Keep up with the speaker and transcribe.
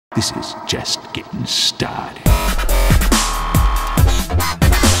This is just getting started. Not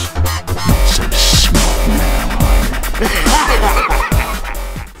so smart now, are you?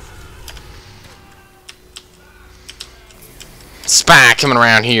 Spy coming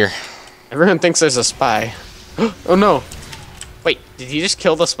around here. Everyone thinks there's a spy. Oh no. Wait, did he just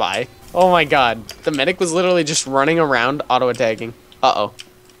kill the spy? Oh my god. The medic was literally just running around auto-attacking. Uh-oh.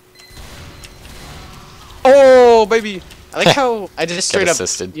 Oh, baby. I like how I just straight up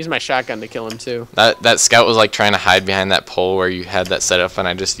used my shotgun to kill him too. That scout was like trying to hide behind that pole where you had that set up, and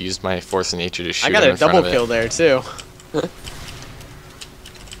I just used my force of nature to shoot him in front of it. I got a double kill there too.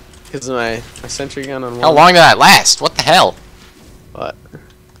 Because of my sentry gun on one. How long did that last? What the hell? What?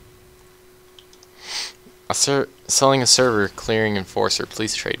 Selling a server, clearing enforcer.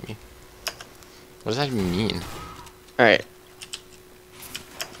 Please trade me. What does that even mean? Alright.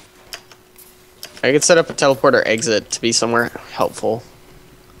 I could set up a teleporter exit to be somewhere helpful.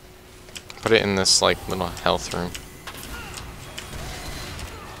 Put it in this like little health room.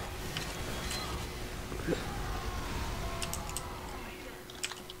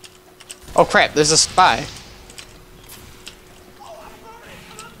 Oh crap, there's a spy.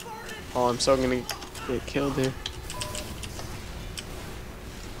 Oh, I'm so gonna get killed here.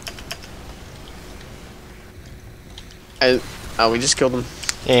 Oh, we just killed him.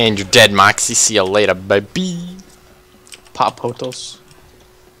 And you're dead, Moxie. See you later, baby. Pop potos.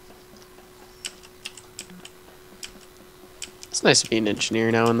 It's nice to be an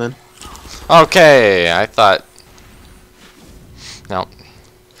engineer now and then. Okay, I thought. No.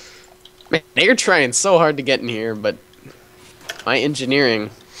 Man, they're trying so hard to get in here, but my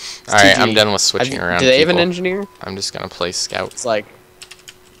engineering. Alright, I'm done with switching around. Do they have an engineer? I'm just gonna play scout. It's like.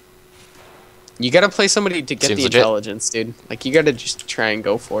 You gotta play somebody to get the intelligence, dude. Like, you gotta just try and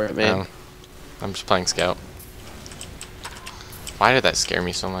go for it, man. No, I'm just playing scout. Why did that scare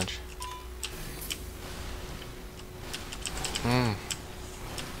me so much?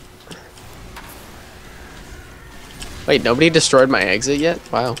 Wait, nobody destroyed my exit yet?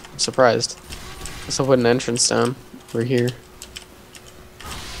 Wow, I'm surprised. Guess I'll put an entrance down. We're here.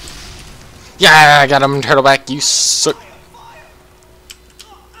 Yeah, I got him, Turtleback. You suck.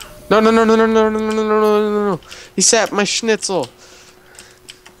 No, no, no, no, no, no, no, no, no, no, no, no. He sapped my schnitzel.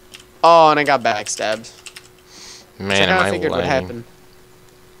 Oh, and I got backstabbed. Man, am I figured what lying. happened.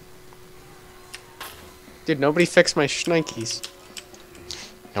 Dude, nobody fixed my shnikes.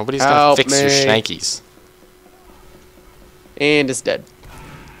 Nobody's gonna fix your shnikes. And it's dead.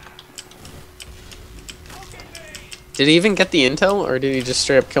 Did he even get the intel, or did he just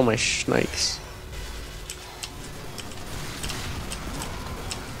straight up kill my shnikes?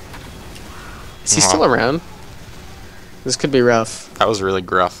 Is he still around? This could be rough. That was really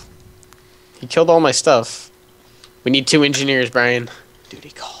gruff. He killed all my stuff. We need 2 engineers, Brian. Duty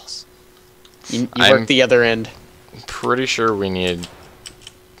calls. You work the other end. Pretty sure we need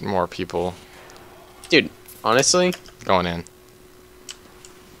more people. Dude, honestly? Going in.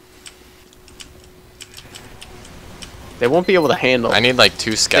 They won't be able to handle. I need like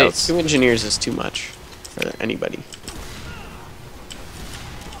 2 scouts. 2 engineers is too much for anybody.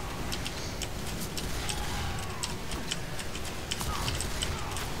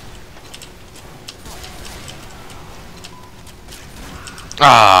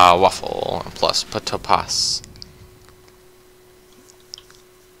 Ah, waffle plus patopas.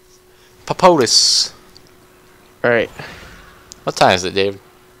 Papotis. Alright. What time is it, Dave?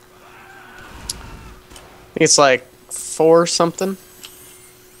 I think it's like 4 something.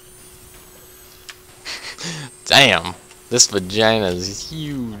 Damn, this vagina is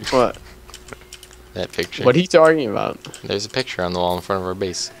huge. What? That picture. What are you talking about? There's a picture on the wall in front of our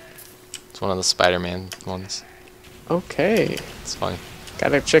base. It's one of the Spider-Man ones. Okay. It's funny.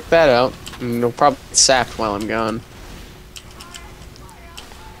 Gotta check that out. And it'll probably get sapped while I'm gone.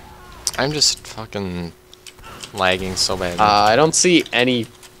 I'm just fucking lagging so bad. I don't see any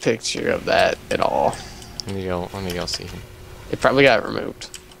picture of that at all. Let me go see him. It probably got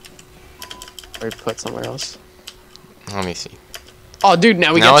removed. Or put somewhere else. Let me see. Oh, dude,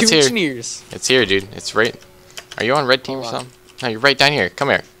 now we got 2 engineers. It's here, dude. It's right. Are you on red team or something? No, you're right down here. Come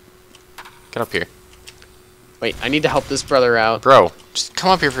here. Get up here. Wait, I need to help this brother out. Bro, just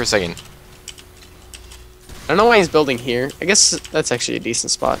come up here for a second. I don't know why he's building here. I guess that's actually a decent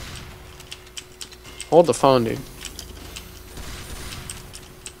spot. Hold the phone, dude.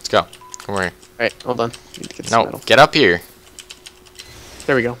 Let's go. Come over here. Alright, hold on. Need to get this No, metal. get up here.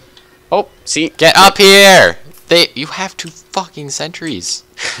 There we go. Oh, see? Get up here! You have 2 fucking sentries.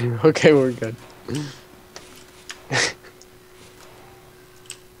 Okay, we're good.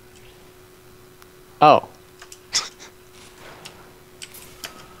 Oh.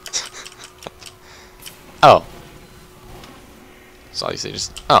 Oh. So you say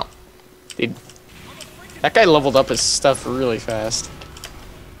just. Oh. Dude, that guy leveled up his stuff really fast.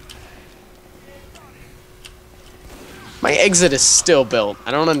 My exit is still built.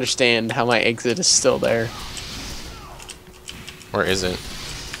 I don't understand how my exit is still there. Where is it?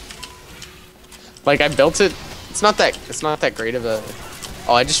 Like I built it. It's not that great of a.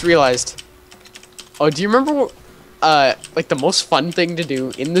 Oh, I just realized. Oh, do you remember like the most fun thing to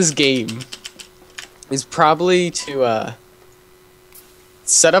do in this game is probably to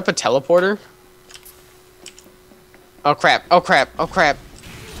set up a teleporter. Oh crap, oh crap, oh crap.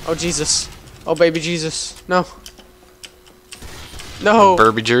 Oh Jesus. Oh baby Jesus. No. No.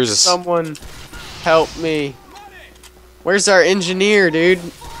 Burby Jesus. Someone help me. Where's our engineer, dude?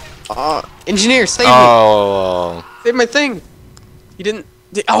 Engineer, save me. Oh. Save my thing. He didn't.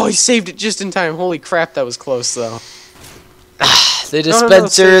 Oh, he saved it just in time. Holy crap, that was close though. The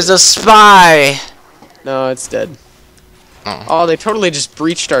dispenser is a spy. No, it's dead. Oh. Oh, they totally just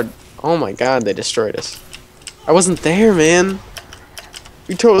breached our. Oh my god, they destroyed us. I wasn't there, man.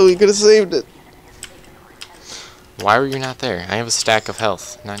 We totally could have saved it. Why were you not there? I have a stack of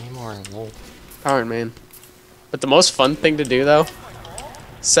health. Not anymore. Lol. Darn, man. But the most fun thing to do though,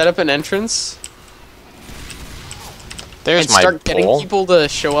 set up an entrance. There's And my start getting pole. people to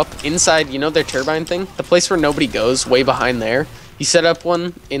show up inside, you know, their turbine thing? The place where nobody goes, way behind there. You set up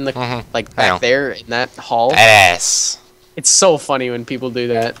one in the, like, I know. back there in that hall. Badass. It's so funny when people do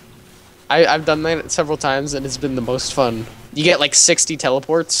that. I've done that several times, and it's been the most fun. You get, like, 60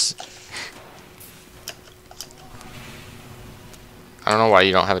 teleports. I don't know why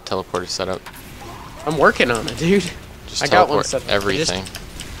you don't have a teleporter set up. I'm working on it, dude. Just I got one teleport set up. everything.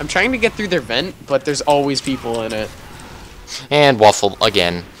 I'm trying to get through their vent, but there's always people in it. And Waffle,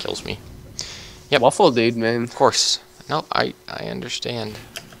 again, kills me. Yep. Waffle, dude, man. Of course. No, I understand.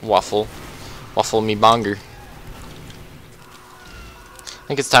 Waffle. Waffle me bonger. I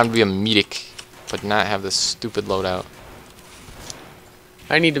think it's time to be a medic, but not have this stupid loadout.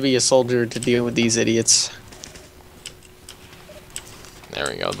 I need to be a soldier to deal with these idiots. There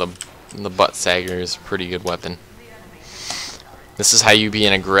we go. The butt sagger is a pretty good weapon. This is how you be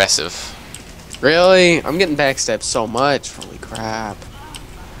an aggressive. Really? I'm getting backstabbed so much. Holy crap.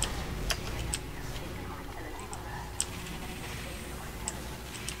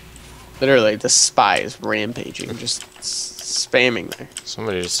 Literally, the spy is rampaging, just spamming there.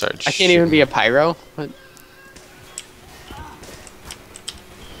 Somebody just started I can't even be a pyro? What?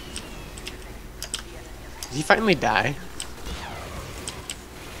 Did he finally die?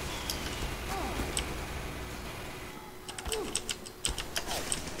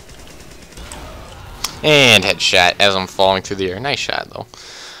 And headshot as I'm falling through the air. Nice shot, though.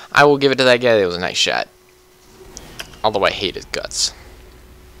 I will give it to that guy. That was a nice shot. Although I hate his guts.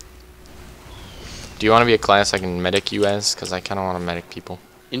 Do you want to be a class I can medic you as? Because I kind of want to medic people.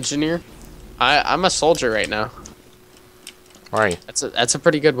 Engineer? I'm a soldier right now. Where are you? That's a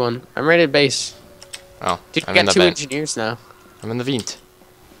pretty good one. I'm ready to base. Oh, Dude, I'm you in got the two vent. engineers now. I'm in the vent.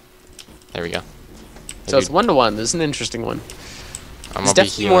 There we go. So it's 1-to-1. This is an interesting one. I'm It's gonna be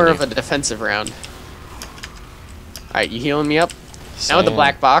definitely healing more you. of a defensive round. Alright, you healing me up? Now with the Same.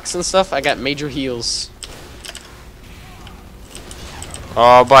 black box and stuff, I got major heals.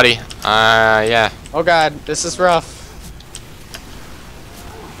 Oh, buddy. Yeah. Oh god, this is rough.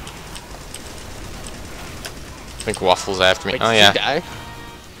 I think Waffle's after me. Wait, Oh, did yeah. you die?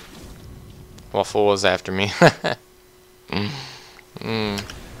 Waffle was after me.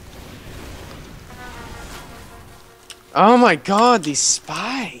 Oh my god, these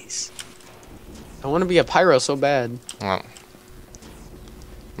spies. I want to be a pyro so bad. Well,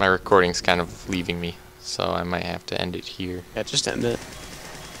 my recording's kind of leaving me, so I might have to end it here. Yeah, just end it.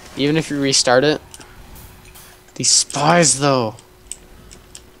 Even if you restart it. These spies, though.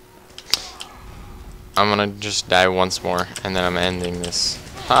 I'm gonna just die once more, and then I'm ending this.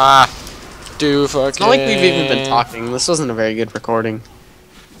 Ah! Do fucking... It's not like we've even been talking. This wasn't a very good recording.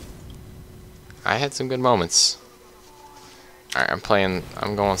 I had some good moments. Alright,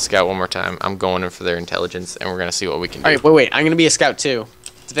 I'm going scout one more time. I'm going in for their intelligence, and we're gonna see what we can do. Alright, wait. I'm gonna be a scout, too.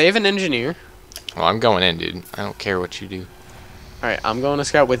 Do they have an engineer? Well, I'm going in, dude. I don't care what you do. Alright, I'm going to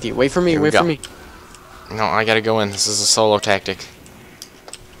scout with you. Wait for me, Here we wait for go. me. No, I gotta go in. This is a solo tactic.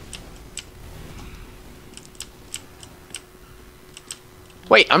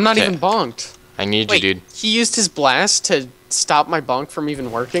 Wait, I'm not Okay. even bonked. I need Wait, you, dude. he used his blast to stop my bonk from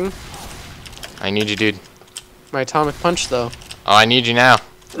even working? I need you, dude. My atomic punch, though. Oh, I need you now.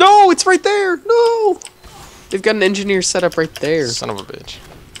 No, it's right there! No! They've got an engineer set up right there. Son of a bitch.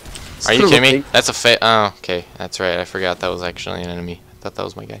 Son Are you of a kidding me? pig. That's a Oh, okay. That's right. I forgot that was actually an enemy. thought that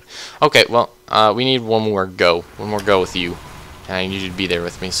was my guy. Okay, well, we need one more go. One more go with you. And I need you to be there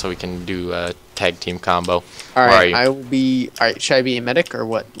with me so we can do a tag team combo. Alright, I will be... Alright, should I be a medic or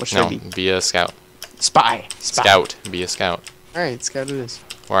what? What should I be? No, be a scout. Spy. Scout. Be a scout. Alright, scout it is.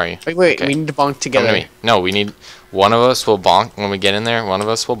 Where are you? Wait, okay. We need to bonk together. Come to me. No, we need... One of us will bonk when we get in there. One of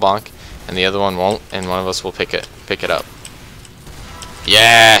us will bonk, and the other one won't, and one of us will pick it up.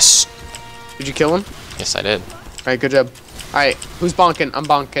 Yes! Did you kill him? Yes, I did. Alright, good job. Alright, who's bonking? I'm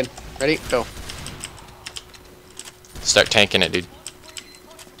bonking. Ready? Go. Start tanking it, dude.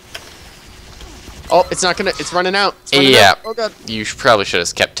 Oh, it's not gonna... It's running out. It's running Yeah. out. Oh, God. You probably should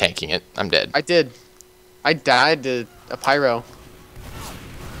have kept tanking it. I'm dead. I did. I died to a pyro.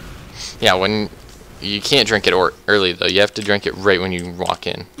 Yeah, when... You can't drink it early, though. You have to drink it right when you walk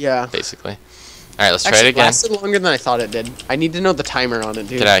in. Yeah. Basically. Alright, let's try Actually, it again. It lasted longer than I thought it did. I need to know the timer on it,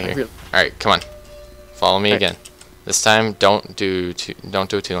 dude. Get out of here. Alright, come on. Follow me again. This time, don't do it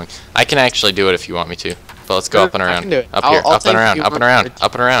too long. I can actually do it if you want me to. But let's go up and around. I can do it. Up here, I'll up and around, you up and around,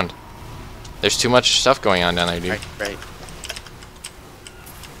 up and around. There's too much stuff going on down there, dude. Right.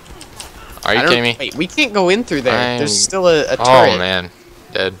 Are you kidding me? Wait, we can't go in through there. There's still a turret. Oh, man.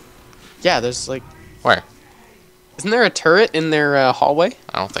 Dead. Yeah, there's like... Where? Isn't there a turret in their hallway?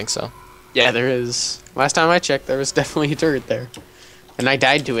 I don't think so. Yeah, there is. Last time I checked, there was definitely a turret there. And I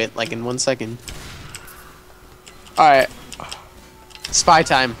died to it, like, in 1 second. Alright. Spy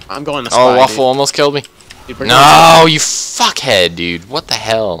time. I'm going to spy, Oh, Waffle almost killed me. Dude, No, you fuckhead, dude. What the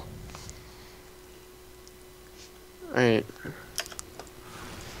hell? Alright.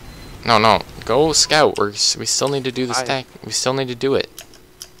 No. Go scout. We still need to do the stack. We still need to do it.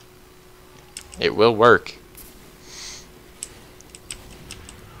 It will work.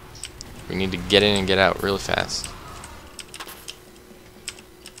 We need to get in and get out really fast.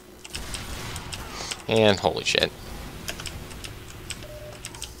 And holy shit.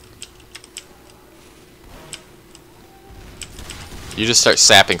 You just start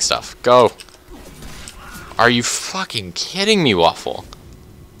sapping stuff. Go. Are you fucking kidding me, Waffle?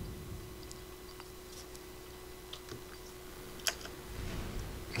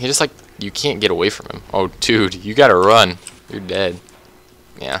 He just like, you can't get away from him. Oh, dude, you gotta run. You're dead.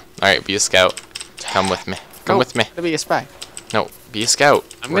 Yeah. Alright, be a scout. Come with me. Come with me. To be a spy. No, be a scout.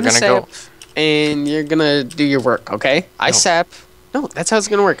 We're gonna go. And you're gonna do your work, okay? I sap. No, that's how it's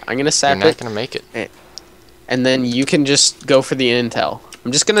gonna work. I'm gonna sap it. You're not gonna make it. And then you can just go for the intel.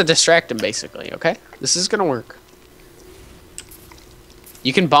 I'm just gonna distract him, basically, okay? This is gonna work.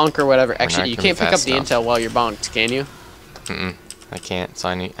 You can bonk or whatever. Actually, you can't pick up the intel while you're bonked, can you? I can't, so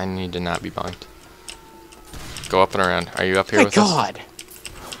I need to not be bonked. Go up and around. Are you up here with us? My God.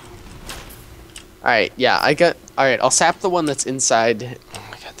 Alright, yeah, Alright, I'll sap the one that's inside. Oh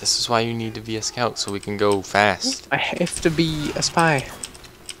my God, this is why you need to be a scout, so we can go fast. I have to be a spy.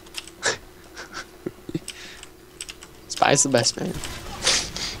 Spy's the best, man.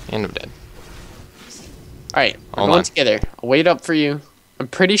 And I'm dead. Alright, we're going together. I'll wait up for you. I'm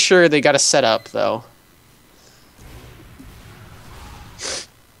pretty sure they got a setup, though.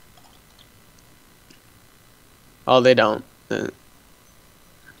 Oh, they don't.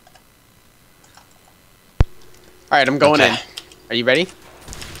 Alright, I'm going in. Are you ready?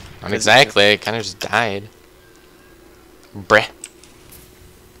 Not exactly. I kind of just died. Breh.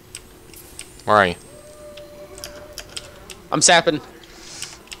 Where are you? I'm sapping.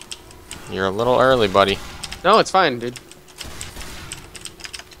 You're a little early, buddy. No, it's fine, dude.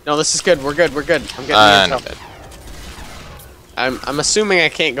 No, this is good. We're good. I'm getting No, dead. I'm assuming I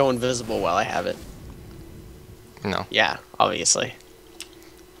can't go invisible while I have it. No. Yeah, obviously.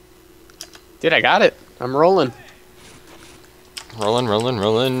 Dude, I got it. I'm rolling. Rolling,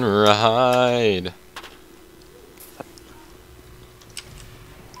 ride.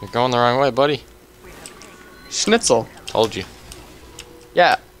 You're going the wrong way, buddy. Schnitzel. Told you.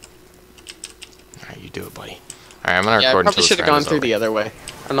 Yeah. Alright, you do it, buddy. Alright, I'm gonna record I until probably this should have round gone is through over. the other way.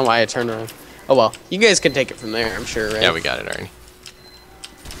 I don't know why I turned around. Oh well. You guys can take it from there, I'm sure, right? Yeah, we got it already.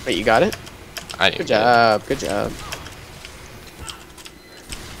 Wait, you got it? I didn't Good job. Good job.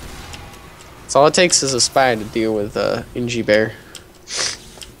 That's all it takes is a spy to deal with Ingy Bear.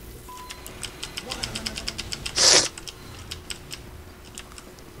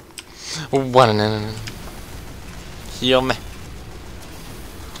 Heal me.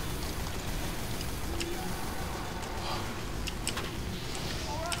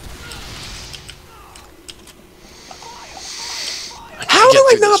 How do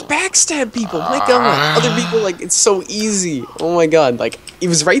I not backstab people? My God, other people, like, it's so easy. Oh my God, like, he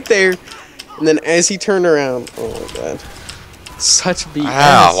was right there, and then as he turned around, oh my God. Such BS.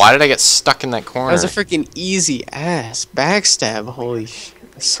 Ah, why did I get stuck in that corner? That was a freaking easy ass backstab. Holy sh!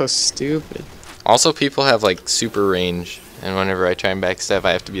 That's so stupid. Also, people have like super range, and whenever I try and backstab,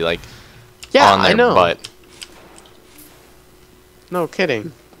 I have to be like Yeah, on their I know. butt. No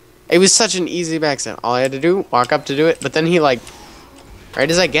kidding. It was such an easy backstab. All I had to do, walk up to do it, but then he like, right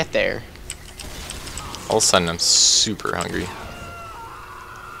as I get there. All of a sudden, I'm super hungry.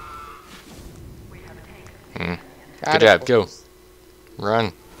 Good job, go.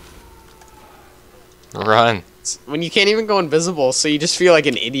 Run. Run. When you can't even go invisible, so you just feel like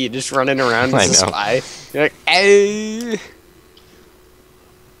an idiot just running around I as a know. spy. You're like, hey.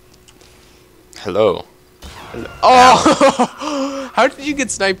 Hello. Oh! How did you get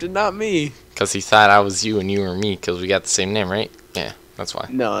sniped and not me? Because he thought I was you and you were me, because we got the same name, right? Yeah, that's why.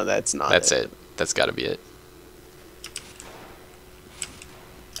 No, that's not. That's it. That's got to be it.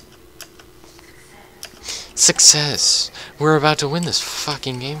 Success! We're about to win this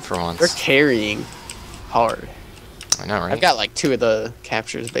fucking game for They're once. carrying hard. I know, right? I've got like 2 of the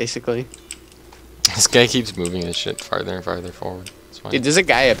captures basically. This guy keeps moving his shit farther and farther forward. It's fine. Dude, there's a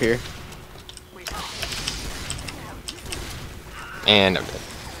guy up here. And I'm dead.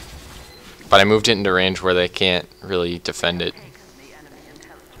 But I moved it into range where they can't really defend it.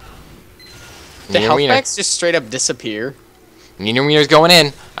 The Neener health wiener. packs just straight up disappear. Neener wiener's going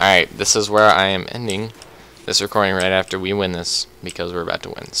in. Alright, this is where I am ending this recording right after we win this, because we're about to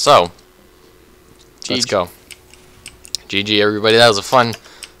win. So, let's go. GG, everybody. That was a fun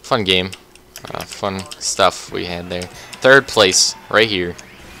game. Fun stuff we had there. 3rd place, right here.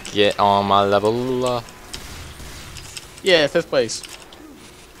 Get on my level. Yeah, 5th place.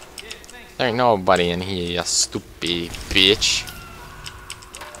 There ain't nobody in here, you stupid bitch.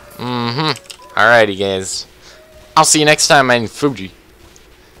 Alrighty, guys. I'll see you next time in Fuji.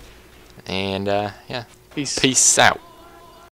 And, yeah. Peace. Peace out.